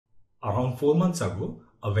Around 4 months ago,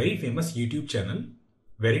 a very famous YouTube channel,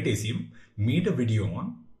 Veritasium, made a video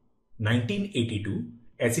on 1982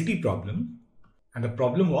 SAT problem. And the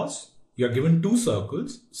problem was, you are given two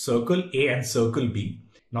circles, circle A and circle B.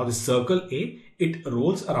 Now the circle A, it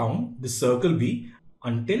rolls around the circle B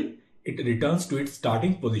until it returns to its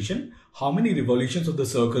starting position. How many revolutions of the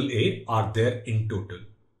circle A are there in total?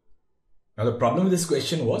 Now the problem with this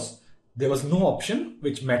question was, there was no option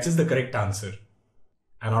which matches the correct answer.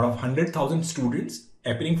 And out of 100,000 students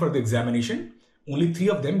appearing for the examination, only 3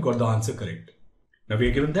 of them got the answer correct. Now we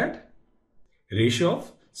are given that ratio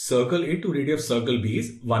of circle A to radius of circle B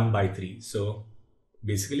is 1/3. So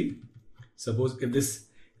basically, suppose if this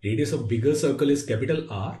radius of bigger circle is capital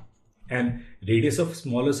R and radius of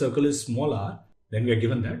smaller circle is small r, then we are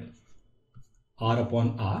given that R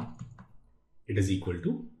upon R, it is equal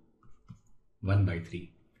to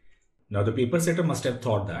 1/3. Now the paper setter must have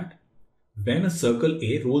thought that when a circle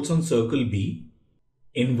A rolls on circle B,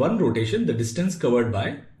 in one rotation, the distance covered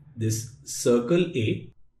by this circle A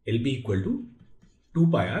will be equal to 2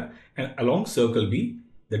 pi r, and along circle B,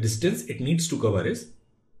 the distance it needs to cover is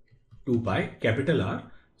 2 pi capital R.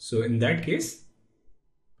 So in that case,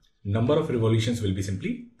 number of revolutions will be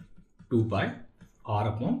simply 2 pi r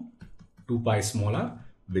upon 2 pi small r,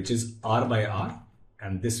 which is r by r,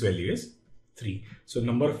 and this value is 3. So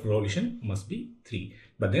number of revolution must be 3.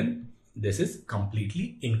 But then this is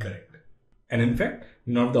completely incorrect. And in fact,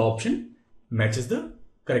 none of the option matches the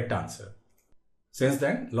correct answer. Since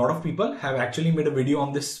then, a lot of people have actually made a video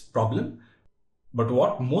on this problem. But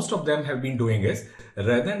what most of them have been doing is,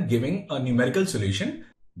 rather than giving a numerical solution,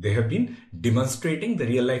 they have been demonstrating the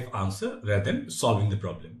real life answer rather than solving the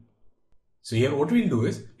problem. So here what we'll do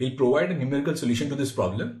is, we'll provide a numerical solution to this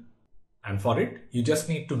problem. And for it, you just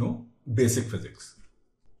need to know basic physics.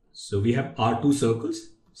 So we have our two circles,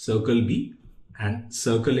 circle B and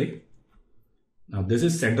circle A. Now this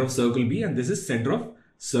is center of circle B and this is center of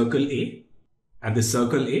circle A. And the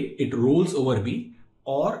circle A, it rolls over B,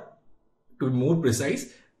 or to be more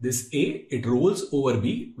precise, this A, it rolls over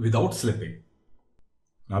B without slipping.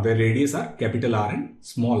 Now their radius are capital R and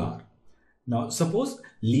small r. Now suppose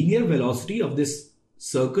linear velocity of this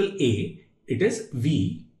circle A, it is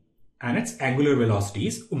V, and its angular velocity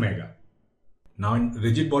is omega. Now in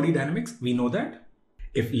rigid body dynamics, we know that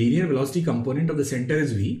if linear velocity component of the center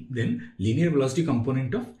is V, then linear velocity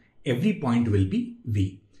component of every point will be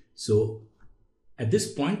V. So at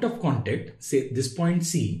this point of contact, say this point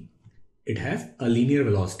C, it has a linear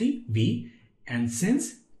velocity V, and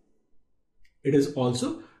since it is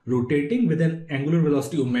also rotating with an angular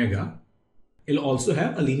velocity omega, it will also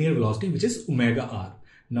have a linear velocity which is omega r.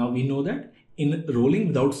 Now we know that in rolling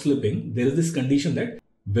without slipping, there is this condition that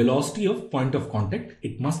velocity of point of contact,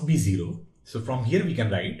 it must be 0. So from here we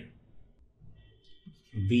can write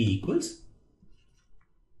V equals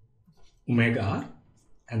omega r,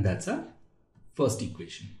 and that's our first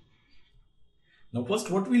equation. Now first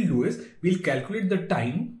what we'll do is, we'll calculate the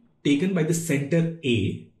time taken by the center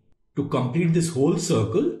A to complete this whole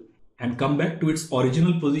circle and come back to its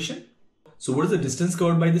original position. So what is the distance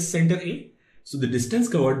covered by this center A? So the distance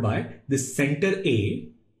covered by this center A,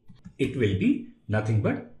 it will be nothing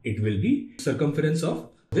but it will be circumference of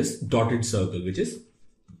this dotted circle, which is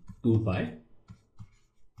 2 pi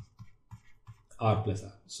r plus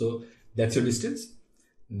r. So that's your distance.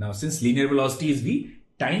 Now since linear velocity is V,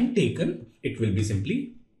 time taken, it will be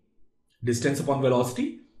simply distance upon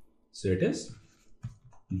velocity. So it is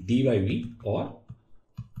d by V, or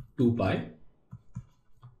 2 pi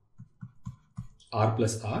r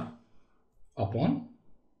plus r upon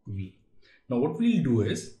V. Now what we'll do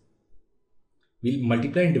is, we'll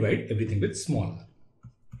multiply and divide everything with small r.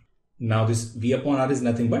 Now this V upon r is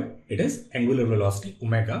nothing but it is angular velocity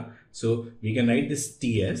omega. So we can write this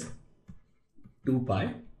T as 2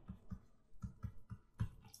 pi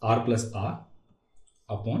r plus r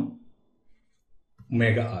upon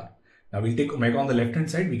omega r. Now we'll take omega on the left hand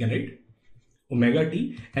side, we can write omega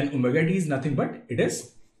t, and omega t is nothing but it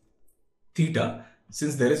is theta,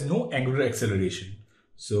 since there is no angular acceleration.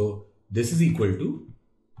 So this is equal to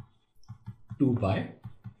 2 pi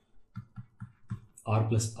r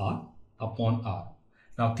plus r upon r.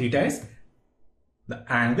 Now theta is the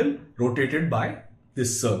angle rotated by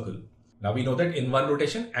this circle. Now we know that in one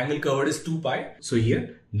rotation, angle covered is 2 pi. So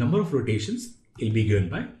here, number of rotations will be given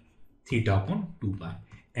by theta upon 2 pi.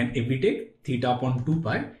 And if we take theta upon 2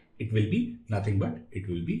 pi, it will be nothing but it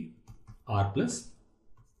will be r plus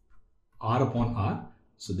r upon r.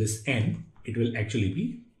 So this n, it will actually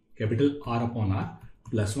be capital R upon r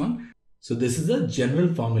plus 1. So this is a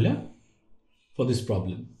general formula for this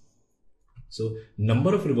problem. So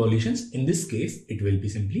number of revolutions, in this case, it will be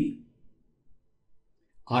simply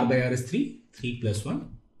R by R is 3. 3 plus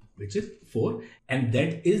 1, which is 4. And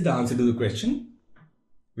that is the answer to the question,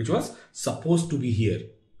 which was supposed to be here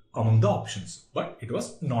among the options, but it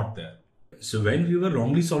was not there. So when we were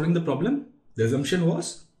wrongly solving the problem, the assumption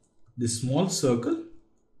was this small circle,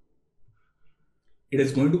 it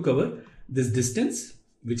is going to cover this distance,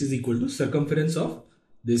 which is equal to circumference of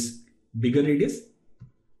this bigger radius,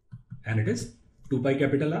 and it is 2 pi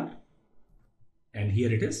capital R, and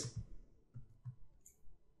here it is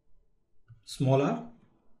small r.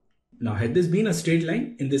 Now had this been a straight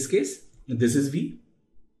line, in this case this is V.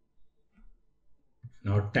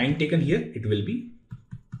 Now time taken here, it will be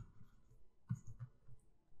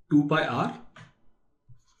 2 pi R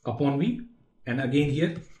upon V, and again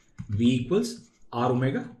here V equals R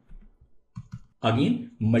omega.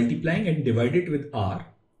 Again multiplying and divide it with R,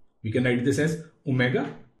 we can write this as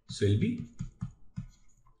omega, so it will be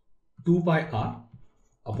 2 pi R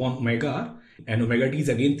upon omega R, and omega t is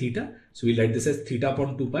again theta, so we'll write this as theta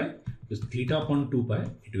upon 2 pi, because theta upon 2 pi,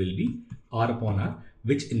 it will be R upon R,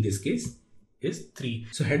 which in this case is 3.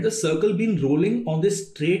 So had the circle been rolling on this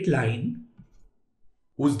straight line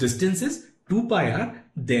whose distance is 2 pi R,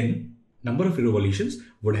 then number of revolutions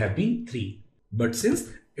would have been 3. But since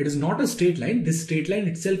it is not a straight line, this straight line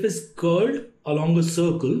itself is curled along a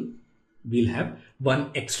circle, we'll have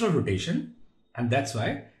one extra rotation, and that's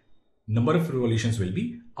why number of revolutions will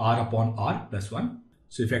be R upon R plus 1.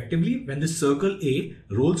 So effectively, when the circle A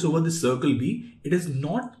rolls over the circle B, it is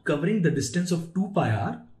not covering the distance of 2 pi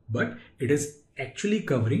R, but it is actually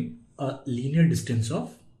covering a linear distance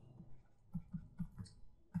of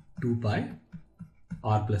 2 pi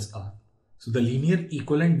R plus R. So the linear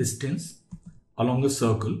equivalent distance along the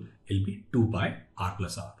circle will be 2 pi R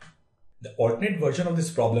plus R. The alternate version of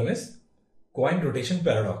this problem is coin rotation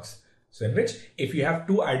paradox. So in which if you have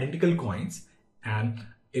two identical coins, and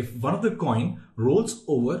if one of the coin rolls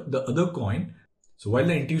over the other coin, so while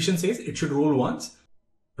the intuition says it should roll once,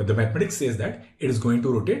 but the mathematics says that it is going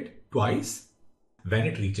to rotate twice when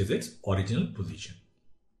it reaches its original position.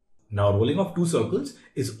 Now rolling of two circles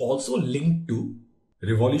is also linked to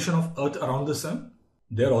revolution of Earth around the Sun.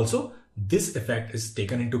 There also this effect is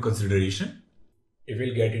taken into consideration. If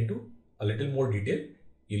we'll get into a little more detail,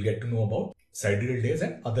 you'll get to know about sidereal days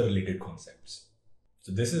and other related concepts.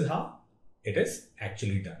 So this is how it is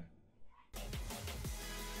actually done.